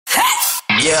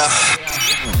Yeah.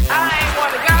 I ain't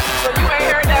want to gossip, so you ain't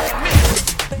heard that from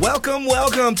me.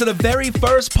 Welcome to the very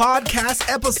first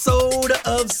podcast episode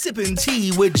of Sippin'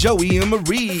 Tea with Joey and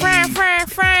Marie.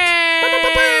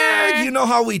 You know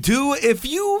how we do. If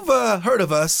you've heard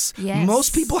of us, Yes.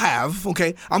 most people have.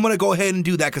 Okay, I'm gonna go ahead and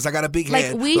do that because I got a big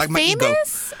head. Like we my ego.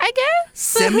 famous, I guess.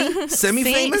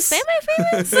 Semi-famous.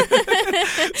 Semi-famous.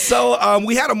 So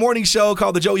we had a morning show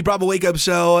called the Joey Bravo Wake Up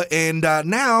Show, and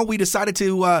now we decided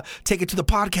to take it to the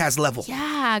podcast level.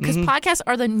 Yeah, because podcasts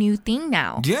are the new thing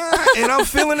now. Yeah, and I'm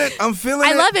feeling it.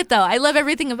 I love it, though. I love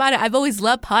everything about it. I've always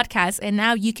loved podcasts, and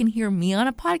now you can hear me on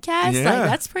a podcast. Yeah. Like,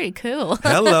 that's pretty cool.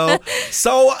 Hello.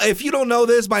 So if you don't know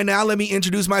this by now, let me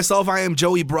introduce myself. I am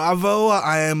Joey Bravo.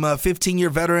 I am a 15-year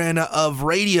veteran of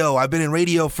radio. I've been in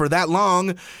radio for that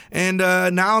long, and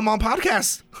now I'm on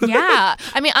podcasts. Yeah.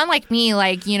 I mean, unlike me,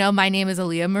 like, you know, my name is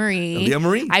Aaliyah Marie. Aaliyah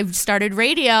Marie. I started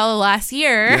radio last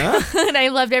year, and I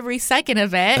loved every second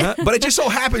of it. But it just so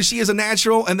happens she is a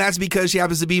natural, and that's because she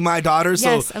happens to be my daughter.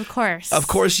 So Yes, of course. Of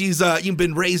course, she's you've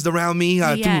been raised around me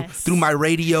Yes. through my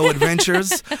radio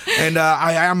adventures, and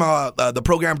I am the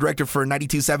program director for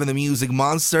 92.7 The Music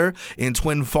Monster in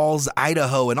Twin Falls,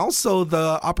 Idaho, and also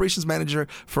the operations manager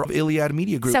for Iliad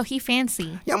Media Group. So he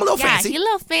fancy. Yeah, I'm a little fancy. Yeah, he a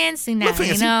little fancy now, Little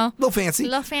fancy. you know? Little fancy.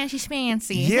 Little fancy.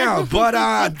 Yeah,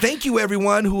 but thank you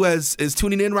everyone who is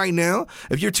tuning in right now.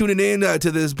 If you're tuning in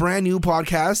to this brand new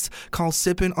podcast called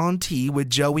Sippin' on Tea with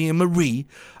Joey and Marie.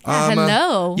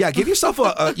 Hello. Yeah, give yourself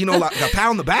a pat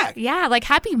on the back. Yeah, like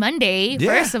happy Monday,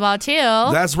 Yeah. first of all, too.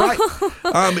 That's right.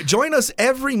 Join us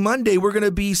every Monday. We're going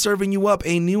to be serving you up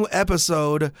a new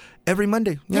episode every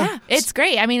Monday. Yeah, it's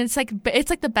great. I mean, it's like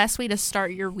the best way to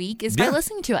start your week is by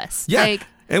listening to us. Yeah. Like,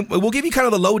 And we'll give you kind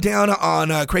of the lowdown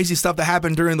on crazy stuff that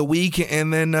happened during the week,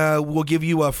 and then we'll give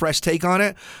you a fresh take on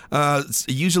it.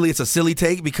 Usually it's a silly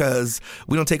take because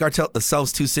we don't take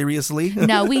ourselves too seriously.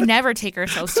 no, we never take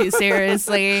ourselves too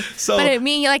seriously. So- but I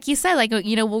mean, like you said, like,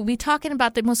 you know, we'll be talking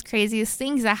about the most craziest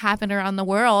things that happened around the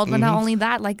world. But not only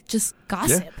that, like, just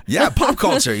gossip. Yeah, pop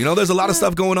culture. You know, there's a lot of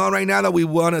stuff going on right now that we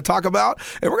want to talk about.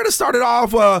 And we're going to start it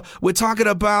off with talking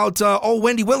about,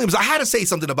 Wendy Williams. I had to say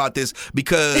something about this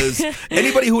because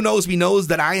anybody who knows me knows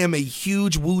that I am a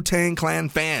huge Wu-Tang Clan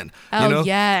fan. Oh, you know?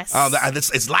 yes.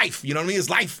 It's life. You know what I mean? It's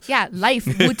life. Yeah, life.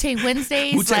 Wu-Tang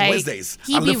Wednesdays. Wu-Tang Wednesdays.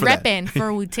 He I be live for that. repping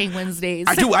for Wu-Tang Wednesdays.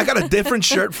 I do. I got a different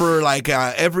shirt for like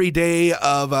every day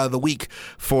of the week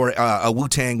for a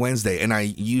Wu-Tang Wednesday. And I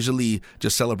usually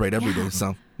just celebrate every day.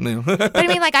 So... No. But I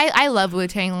mean, like, I love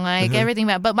Wu-Tang, like everything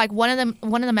about. But like one of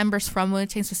the members from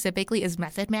Wu-Tang specifically is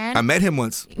Method Man. I met him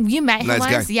once. You met him Nice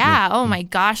once, guy. yeah. Oh my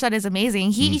gosh, that is amazing.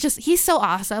 He's so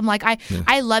awesome. Like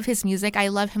I love his music. I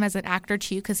love him as an actor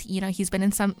too, because he's been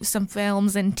in some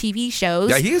films and TV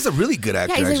shows. Yeah, he is a really good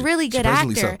actor. Yeah, he's actually. a really good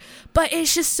Surprisingly actor. so. But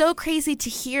it's just so crazy to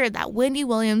hear that Wendy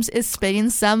Williams is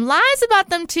spitting some lies about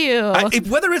them too.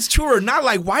 Whether it's true or not,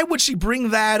 like, why would she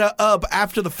bring that up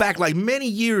after the fact, like many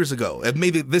years ago? And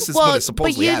maybe this is what it's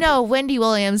supposed but you know Wendy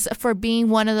Williams for being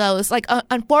one of those, like,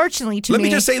 unfortunately to me. Let me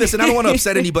just say this, and I don't want to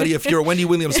upset anybody if you're a Wendy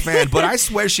Williams fan, but I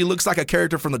swear she looks like a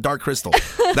character from The Dark Crystal.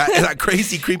 That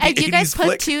crazy, creepy and you 80s guys put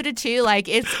flick. 2 to 2, like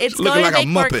it's Looking going like to a make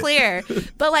more Muppet. clear.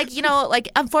 But like, like,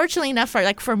 unfortunately enough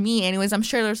for me anyways, I'm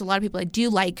sure there's a lot of people that do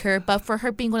like her, but for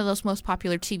her being one of those most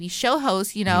popular TV show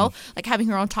hosts, like having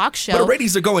her own talk show. But her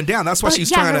ratings are going down. That's why But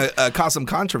she's yeah, trying to cause some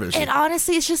controversy. And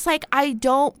honestly, it's just like, I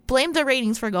don't blame the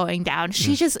ratings for going down.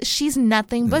 She's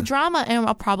nothing but drama and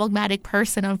a problematic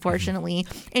person, unfortunately.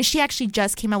 And she actually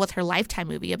just came out with her Lifetime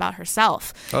movie about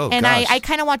herself. Oh, and gosh. I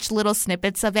kind of watched little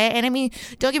snippets of it. And I mean,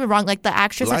 don't get me wrong, like the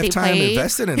actress Lifetime that they play,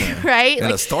 invested in her. right? In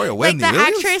like, a story of like Wendy the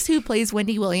Williams? actress who plays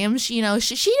Wendy Williams, she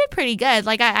did pretty good.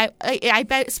 Like I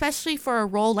bet, especially for a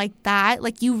role like that,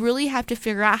 like you really have to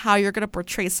figure out how you're going to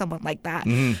portray someone like that.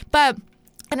 But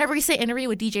in a recent interview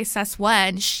with DJ Sus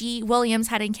One, Williams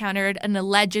had encountered an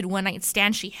alleged one-night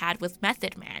stand she had with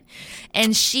Method Man,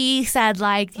 and she said,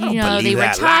 like, I don't they believe were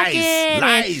that. talking,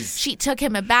 Lies. and she took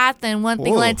him a bath, and one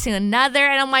thing Whoa. led to another,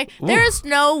 and I'm like, there's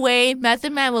no way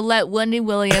Method Man would let Wendy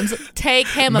Williams take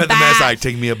him a Method bath. Man's like,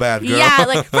 take me a bath, girl. Yeah,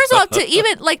 like, first of all, to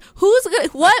even, like,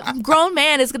 what grown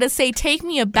man is gonna say, take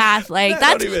me a bath? Like,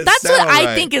 That don't even that's what sound I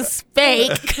right. think is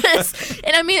fake.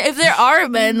 And I mean, if there are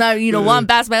men that want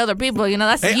baths by other people,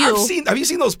 that's That's Hey, you. have you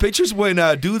seen those pictures when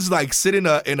dudes like sit in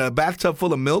a bathtub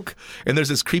full of milk and there's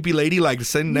this creepy lady like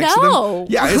sitting next to them?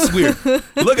 Yeah, it's weird.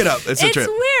 Look it up. It's a trip.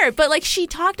 Weird, but like she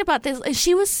talked about this and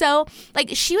she was so like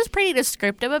she was pretty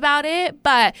descriptive about it,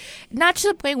 but not to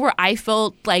the point where I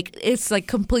felt like it's like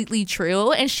completely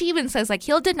true. And she even says like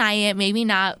he'll deny it, maybe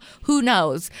not, who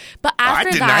knows. But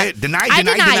after that, deny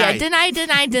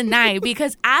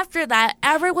because after that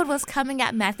everyone was coming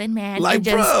at Method Man like, and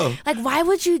just bro, like, why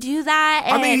would you do that?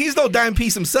 And I mean, he's no dime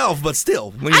piece himself, but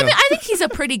still. You know. I mean, I think he's a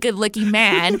pretty good looking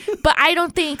man, but I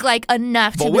don't think like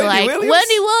enough to be Wendy like Williams?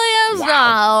 Wendy Williams.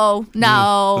 Wow.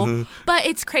 No. But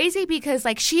it's crazy because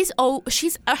like she's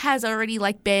has already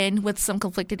like been with some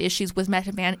conflicted issues with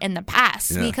Method Man in the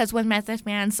past because when Method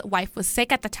Man's wife was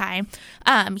sick at the time,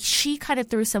 she kind of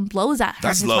threw some blows at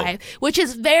his wife, which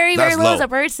is very low as a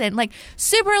person, like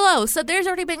super low. So there's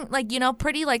already been like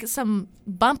pretty like some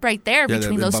bump right there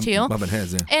between those two. Bumping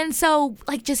heads, yeah. And so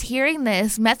like just hearing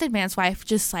this, Method Man's wife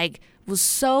just like was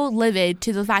so livid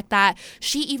to the fact that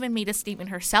she even made a statement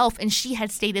herself, and she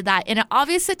had stated that in an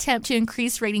obvious attempt to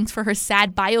increase ratings for her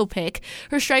sad biopic,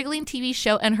 her struggling TV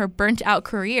show, and her burnt out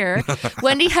career,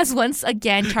 Wendy has once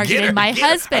again targeted my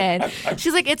husband.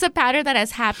 She's like, it's a pattern that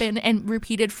has happened and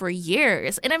repeated for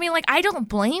years. And I mean, like, I don't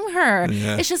blame her.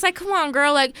 Yeah. It's just like, come on,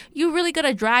 girl, like, you really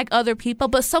gonna drag other people,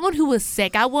 but someone who was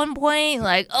sick at one point,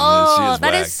 like, oh,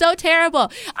 that is so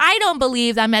terrible. I don't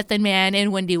believe that Method Man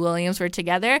and Wendy Williams were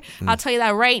together. I'll tell you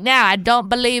that right now. I don't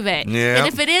believe it. Yeah. And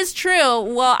if it is true,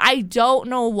 well, I don't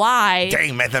know why.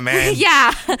 Dang, Method Man.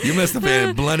 Yeah. You must have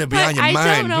been blunted beyond your mind.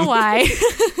 I don't know why.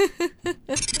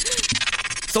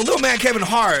 So little man Kevin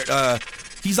Hart,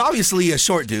 he's obviously a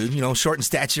short dude, short in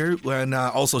stature and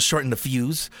also short in the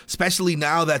fuse, especially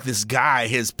now that this guy,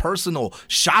 his personal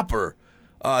shopper,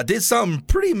 did something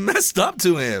pretty messed up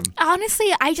to him. Honestly,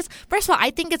 first of all,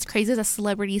 I think it's crazy that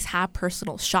celebrities have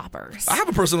personal shoppers. I have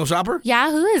a personal shopper.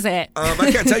 Yeah, who is it?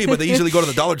 I can't tell you, but they usually go to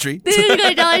the Dollar Tree. They usually go to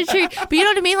the Dollar Tree. But you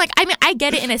know what I mean? Like, I mean, I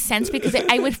get it in a sense because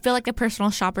I would feel like a personal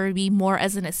shopper would be more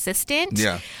as an assistant.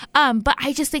 Yeah. But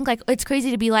I just think like it's crazy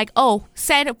to be like, oh,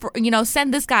 send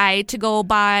this guy to go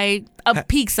buy a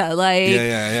pizza. Like,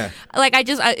 yeah. Like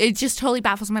it just totally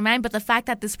baffles my mind. But the fact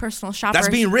that this personal shopper, that's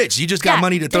being rich. You just got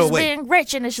money to throw away. Being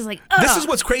rich, and it's just like, ugh. This is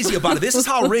what's crazy about it. This is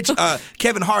how rich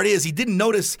Kevin Hart is. He didn't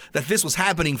notice that this was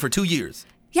happening for 2 years.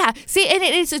 Yeah, see, and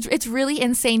it's really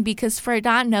insane because for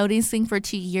not noticing for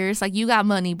 2 years, like, you got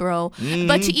money, bro. Mm-hmm.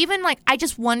 But to even, like, I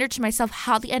just wondered to myself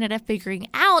how they ended up figuring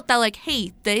out that, like,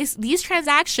 hey, these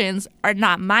transactions are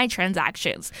not my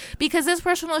transactions. Because this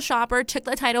personal shopper took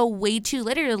the title way too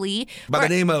literally. By the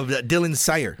name of Dylan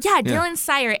Sire. Yeah, Dylan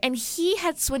Sire. And he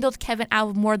had swindled Kevin out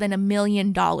of more than $1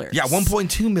 million. Yeah,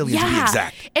 $1.2 million to be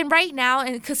exact. And right now,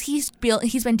 and because he's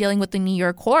been dealing with the New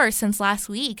York court since last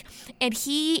week, and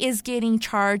he is getting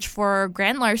charged for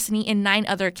grand larceny in 9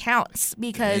 other counts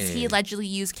because he allegedly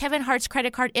used Kevin Hart's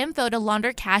credit card info to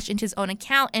launder cash into his own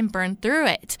account and burn through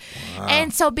it. Wow.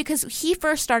 And so because he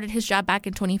first started his job back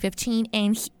in 2015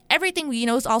 and everything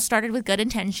is all started with good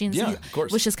intentions. Yeah, of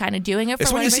course. Was just kind of doing it for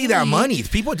it's when you see that money.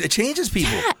 It changes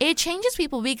people. Yeah, it changes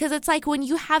people because it's like when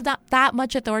you have that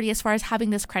much authority as far as having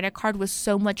this credit card with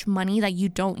so much money that you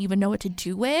don't even know what to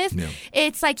do with. Yeah.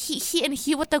 It's like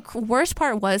he what the worst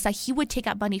part was that he would take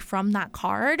out money from that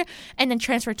card and then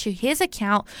transfer it to his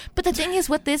account. But the thing is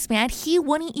with this man, he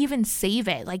wouldn't even save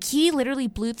it. Like, he literally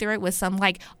blew through it with some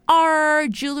like art,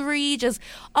 jewelry, just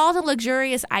all the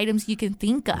luxurious items you can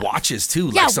think of. Watches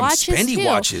too. Yeah, like some spendy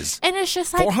watches. And it's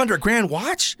just like $400,000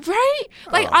 watch? Right?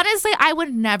 Like, honestly, I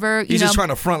would never, He's just trying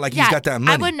to front like he's got that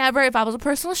money. I would never, if I was a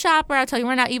personal shopper, I'll tell you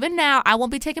right now, even now, I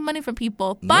won't be taking money from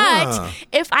people. But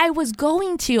if I was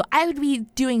going to, I would be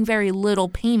doing very little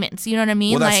payments. You know what I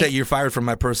mean? Well, that's it. You're fired from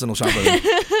my personal shopper.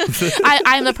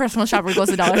 I'm the personal shopper who goes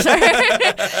to the dollar store.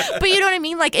 But you know what I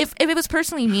mean? Like, if it was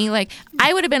personally me, like,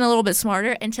 I would have been a little bit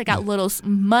smarter and took out little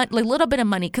bit of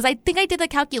money. Because I think I did the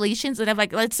calculations and I'm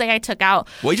like, let's say I took out.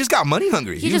 Well, he just got money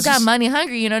hungry. He just got money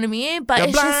hungry, you know what I mean? But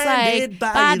it's just like,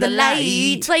 by the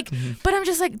light. Like, but I'm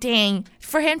just like, dang,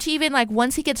 for him to even, like,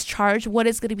 once he gets charged, what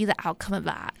is going to be the outcome of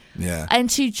that? Yeah. And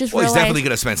to just Well, realize, he's definitely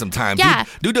going to spend some time. Yeah.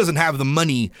 Dude doesn't have the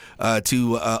money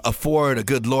to afford a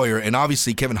good lawyer, and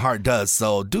obviously Kevin Hart does,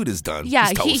 so dude is done. Yeah,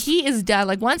 he is done.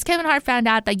 Like, once Kevin Hart found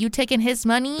out that you taking his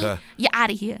money, you're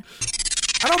out of here.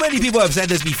 I know many people have said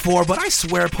this before, but I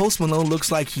swear Post Malone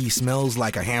looks like he smells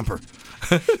like a hamper.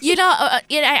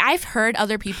 I've heard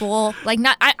other people, like,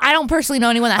 not, I I don't personally know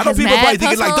anyone that I know has people met probably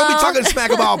thinking Post like, don't be Malone. talking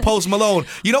smack about Post Malone.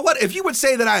 You know what? If you would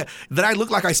say that I look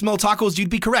like I smell tacos, you'd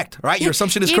be correct, right? Your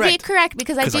assumption is You'd correct. be correct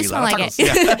because I 'Cause do I eat a smell lot of like tacos.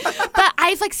 it. Yeah. But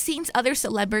I've like seen other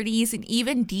celebrities and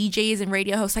even DJs and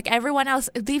radio hosts, like everyone else,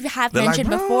 they have They're like, mentioned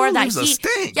 "Bro, before that he's a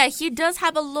stink." he does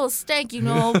have a little stink, you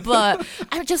know. But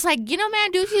I'm just like, you know,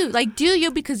 man, do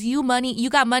you because you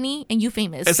got money and you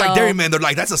famous. It's like Dairy Man. They're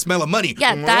like, that's a smell of money.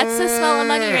 Yeah, that's the smell of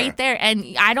money right there.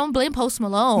 And I don't blame Post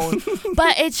Malone.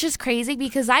 But it's just crazy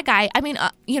because that guy, I mean,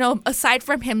 you know, aside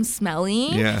from him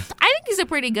smelling, Yeah. I think he's a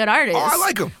pretty good artist. Oh, I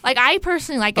like him. Like, I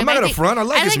personally like him. I'm not gonna front. I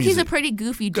like his think he's a music. pretty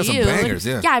goofy Got dude. some bangers,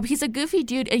 yeah. Yeah, but he's a goofy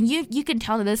dude. And you can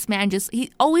tell that this man he's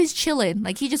always chilling.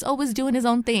 Like, he just always doing his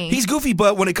own thing. He's goofy,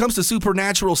 but when it comes to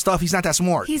supernatural stuff, he's not that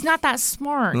smart. He's not that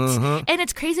smart. Mm-hmm. And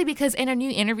it's crazy because in a new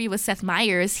interview with Seth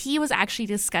Meyers, he was actually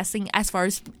discussing as far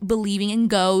as believing in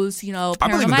ghosts, you know, I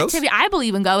believe in paranormal ghosts. activity. I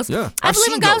believe in ghosts. Yeah, I I've believe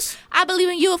seen in ghosts. ghosts. I believe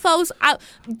in UFOs.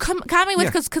 Call me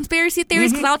with Yeah. conspiracy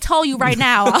theories because I'll tell you right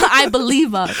now, I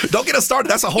believe them. Don't get us started.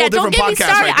 That's a whole Don't different get me podcast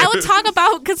started. right there. I would talk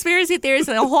about conspiracy theories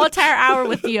in a whole entire hour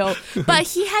with you. But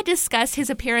he had discussed his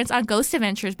appearance on Ghost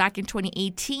Adventures back in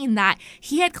 2018 that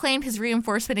he had claimed his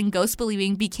reinforcement in ghost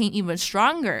believing became even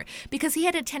stronger because he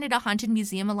had attended a haunted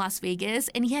museum in Las Vegas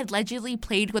and he had allegedly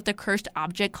played with a cursed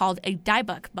object called a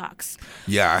diebuck box.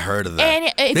 Yeah, I heard of that.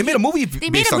 And they made a movie They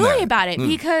made based a on movie that. about it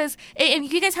because,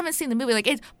 and you guys haven't seen the movie, like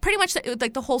it's pretty much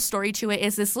like the whole story to it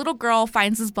is this little girl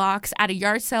finds this box at a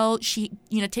yard sale. She,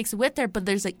 you know, takes it with her, but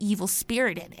there's an evil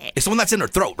spirit in it. It's the one that's in her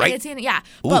throat, right? It's yeah.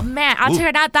 Ooh. But man, I'll Ooh. tell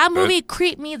you that movie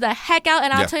creeped me the heck out.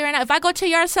 And I'll Yeah. tell you right now, if I go to a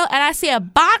yard sale and I see a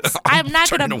box, I'm not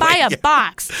going to turning buy away. a Yeah.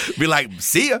 box. Be like,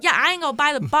 see ya. Yeah, I ain't gonna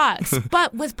buy the box.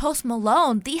 But with Post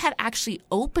Malone, they had actually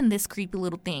opened this creepy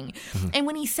little thing. Mm-hmm. And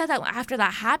when he said that after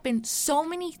that happened, so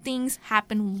many things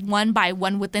happened one by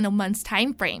one within a month's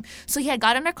time frame. So he had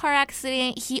got in a car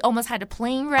accident. He almost had a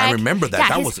plane wreck. I remember that. Yeah,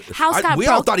 that his was house got we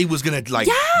broke. all thought he was gonna like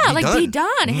Be done.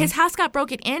 Mm-hmm. His house got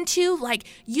broken into, like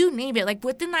you name it. Like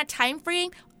within that time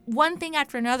frame, one thing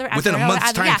after another. Within a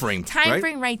month's time frame, Time right?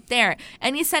 frame right there.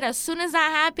 And he said as soon as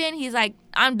that happened, he's like,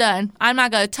 I'm done. I'm not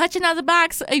gonna touch another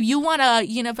box. If you wanna,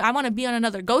 you know, if I wanna be on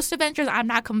another Ghost Adventures, I'm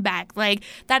not coming back. Like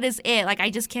that is it. Like I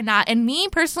just cannot. And me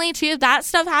personally, too, if that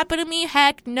stuff happened to me,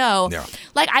 heck no. Yeah.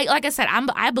 Like I said,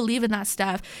 I believe in that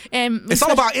stuff. And It's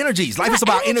all about energies. Life Yeah, is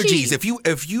about energy. energies.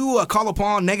 If you call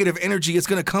upon negative energy, it's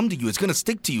gonna come to you. It's gonna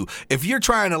stick to you. If you're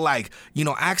trying to like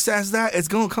access that, it's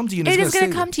gonna come to you. And It it's is going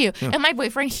stay to come there. to you. And my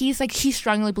boyfriend, he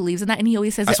strongly believes in that, and he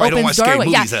always says That's it why I don't opens watch scary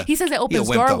doorways. movies, Yeah, huh? he says it opens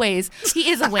wimp, though. doorways. He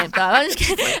is a wimp, though. I'm just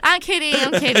kidding.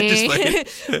 I'm kidding.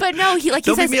 But no, he Don't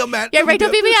says, beat me up, Matt. Yeah, Don't right. beat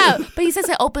Don't me beat me up. up. But he says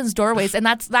it opens doorways, and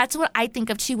that's what I think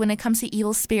of too when it comes to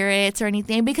evil spirits or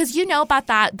anything. Because you know about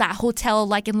that hotel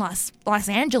like in Los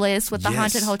Angeles with the Yes.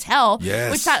 haunted hotel,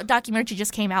 Yes. which that documentary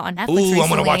just came out on Netflix. Ooh, I'm gonna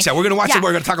recently. watch that. We're gonna watch it.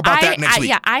 We're gonna talk about that next week.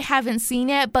 Yeah, I haven't seen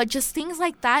it, but just things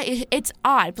like that, it's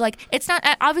odd. Like, it's not,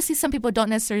 obviously, some people don't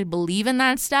necessarily believe in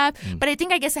that stuff, but I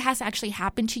guess it has to actually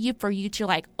happen to you for you to,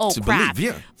 like, oh, To crap.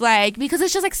 believe, yeah. Like, because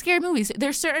it's just like scary movies.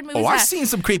 There's certain movies Oh, I've that, seen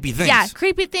some creepy things. yeah,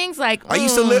 creepy things like, I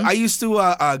used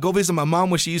to go visit my mom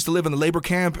when she used to live in the labor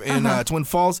camp in Twin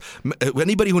Falls.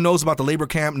 Anybody who knows about the labor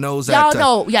camp knows that. Y'all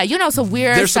know, yeah, you know some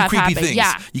weird There's some stuff creepy happen. things.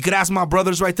 Yeah. You could ask my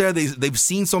brothers right there. They've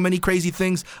seen so many crazy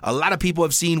things. A lot of people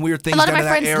have seen weird things. A lot of down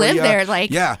my in that friends live area. there,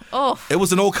 like, yeah. oh. It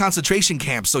was an old concentration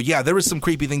camp. So yeah, there was some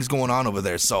creepy things going on over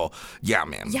there. So yeah,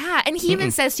 man. Yeah, and he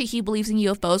even says he believes in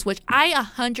UFOs, which I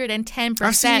 110%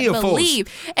 I've seen UFOs. believe.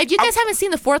 If you guys haven't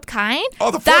seen The Fourth Kind,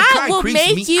 Oh, The Fourth that Kind will creeps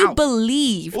make me you out.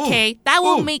 believe. Ooh. Okay, that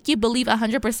will Ooh. make you believe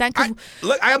 100%. 'cause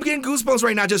I am getting goosebumps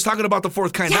right now just talking about the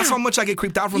Fourth Kind. Yeah. That's how much I get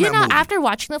creeped out from you that know, movie. after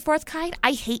watching The Fourth Kind,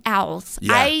 I hate owls.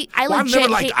 Yeah. I Well, I've legit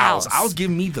never liked hate owls. Owls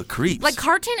give me the creeps. Like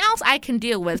cartoon owls, I can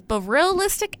deal with, but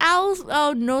realistic owls,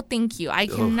 oh no, thank you, I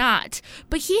cannot.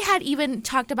 But he had even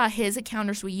talked about his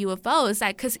encounters with UFOs,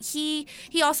 that because he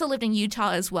also lived in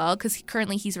Utah as well, because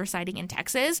currently he's residing in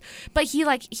Texas. But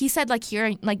he said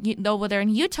here over there in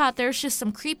Utah, there's just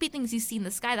some creepy things you see in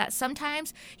the sky that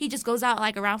sometimes he just goes out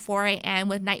like around 4 a.m.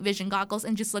 with night vision goggles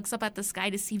and just looks up at the sky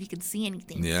to see if he can see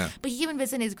anything. Yeah. But he even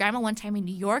visited his grandma one time in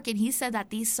New York, and he said that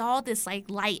they saw this like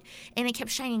light, and it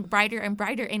kept shining brighter and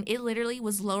brighter, and it literally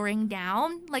was lowering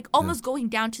down, like almost going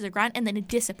down to the ground, and then it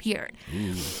disappeared.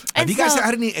 Have you guys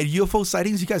had any UFO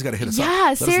sightings? You guys got to hit us up. Yeah,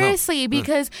 Let us know. seriously,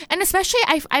 because and especially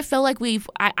I feel like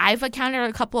I've encountered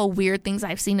a couple of weird things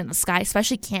I've seen in the sky,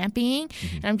 especially camping,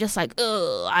 and I'm just like,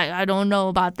 ugh, I don't know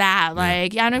about that.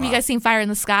 Like, I don't know if you guys seen Fire in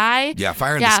the Sky. Yeah,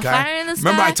 Fire in the Sky. Fire in the Sky.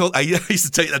 Remember I used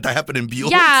to tell you that happened in Buell?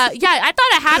 Yeah, I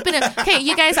thought it happened. Okay,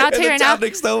 you guys, I'll tell you right now.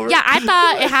 Yeah, I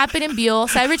thought it happened in Buell.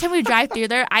 So every time we drive through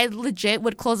there, I legit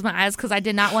would close my eyes because I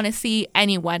did not want to see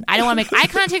anyone. I don't want to make eye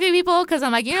contact with people because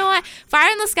I'm like, you know what?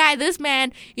 Fire in the Sky, this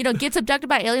man, gets abducted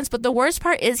by aliens. But the worst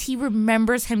part is he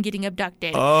remembers him getting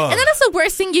abducted. And then that's the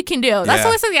worst thing you can do. That's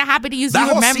always something that happened to you. That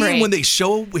whole remembering. scene when they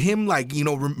show him, like,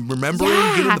 remembering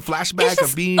getting the flashback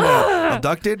of being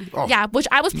abducted. Oh. Yeah, which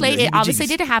I was playing. It obviously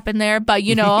didn't happen there, but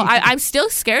I'm still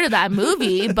scared of that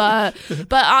movie. But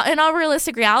in all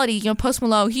realistic reality, Post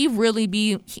Malone, he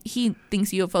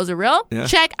thinks UFOs are real. Yeah.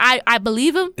 Check, I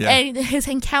believe him. Yeah. And his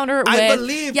encounter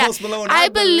with Post Malone. I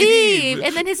believe.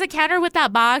 And then his encounter with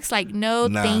that box, like, no,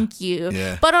 thank you.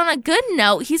 Yeah. But on a good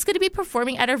note, he's going to be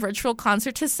performing at a virtual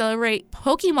concert to celebrate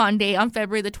Pokemon Day on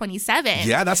February the 27th.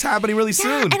 Yeah, that's happening really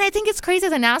soon. And I think it's crazy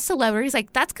that now celebrities,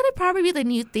 like, that's going to probably be the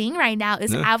new thing right now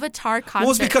is Avatar concerts.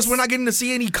 Well, it's because we're not getting to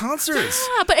see any concerts.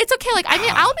 Yeah, but it's okay. Like, I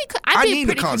mean, I need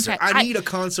a concert. I need a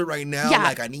concert right now. Yeah.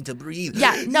 Like, I need to breathe.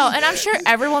 Yeah, no, and I'm sure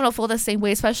everyone will feel the same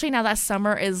way, especially now that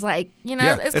summer is like, it's coming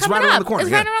right up. Around the corner.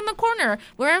 It's right around the corner.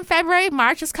 We're in February.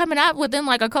 March is coming up within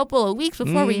like a couple of weeks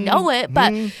before we know it.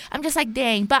 But I'm just like,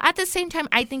 dang. But at the same time,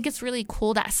 I think it's really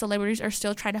cool that celebrities are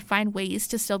still trying to find ways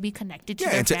to still be connected to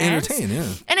their and to fans.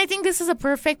 entertain, And I think this is a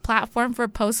perfect platform for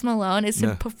Post Malone is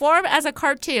to perform as a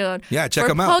cartoon. Yeah, check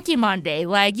him out. Pokemon Day.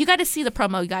 Like, you got to see the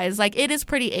promo, guys. Like, it is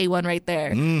pretty A1 right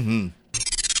there. Mm-hmm.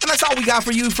 And that's all we got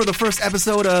for you for the first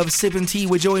episode of Sippin' Tea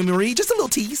with Joey Marie. Just a little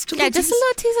tease. Just a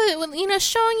little teaser,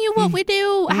 showing you what we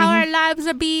do, how our lives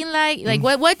are being like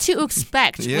what to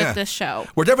expect with this show.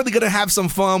 We're definitely going to have some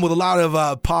fun with a lot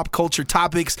of pop culture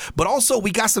topics, but also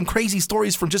we got some crazy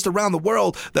stories from just around the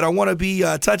world that I want to be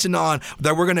touching on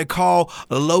that we're going to call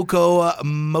Loco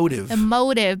Motive.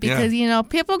 Emotive, because,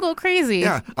 people go crazy.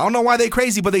 Yeah, I don't know why they're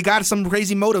crazy, but they got some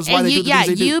crazy motives why they do the things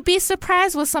they do. You'd be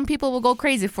surprised what some people will go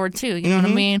crazy for, too. You know what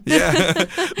I mean? Yeah.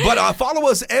 But follow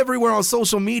us everywhere on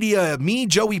social media. Me,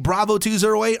 Joey Bravo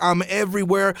 208. I'm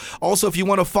everywhere. Also, if you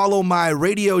want to follow my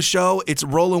radio show, it's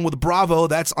Rolling with Bravo.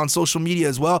 That's on social media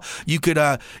as well. You could,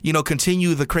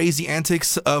 continue the crazy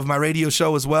antics of my radio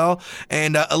show as well.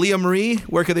 And Aaliyah Marie,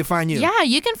 where could they find you? Yeah,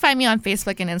 you can find me on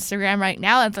Facebook and Instagram right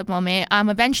now at the moment.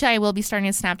 Eventually, I will be starting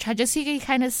a Snapchat just so you can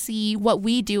kind of see what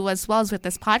we do as well as with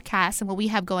this podcast and what we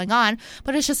have going on.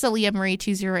 But it's just Aaliyah Marie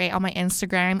 208 on my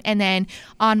Instagram. And then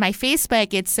on my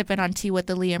Facebook, it's Sippin' on Tea with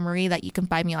Aaliyah Marie that you can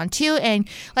find me on too. And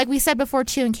like we said before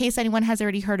too, in case anyone has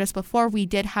already heard us before, we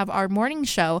did have our morning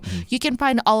show. You can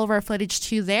find all of our footage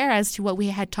too there as to what we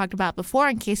had talked about before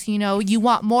in case you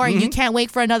want more and you can't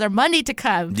wait for another Monday to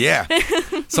come. Yeah.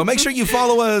 So make sure you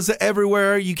follow us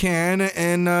everywhere you can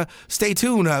and stay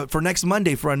tuned for next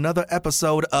Monday for another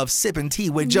episode of Sippin' Tea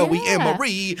with Joey and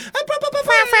Marie.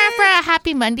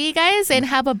 Happy Monday, guys, and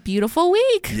have a beautiful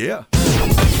week. Yeah.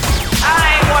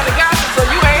 I want to go.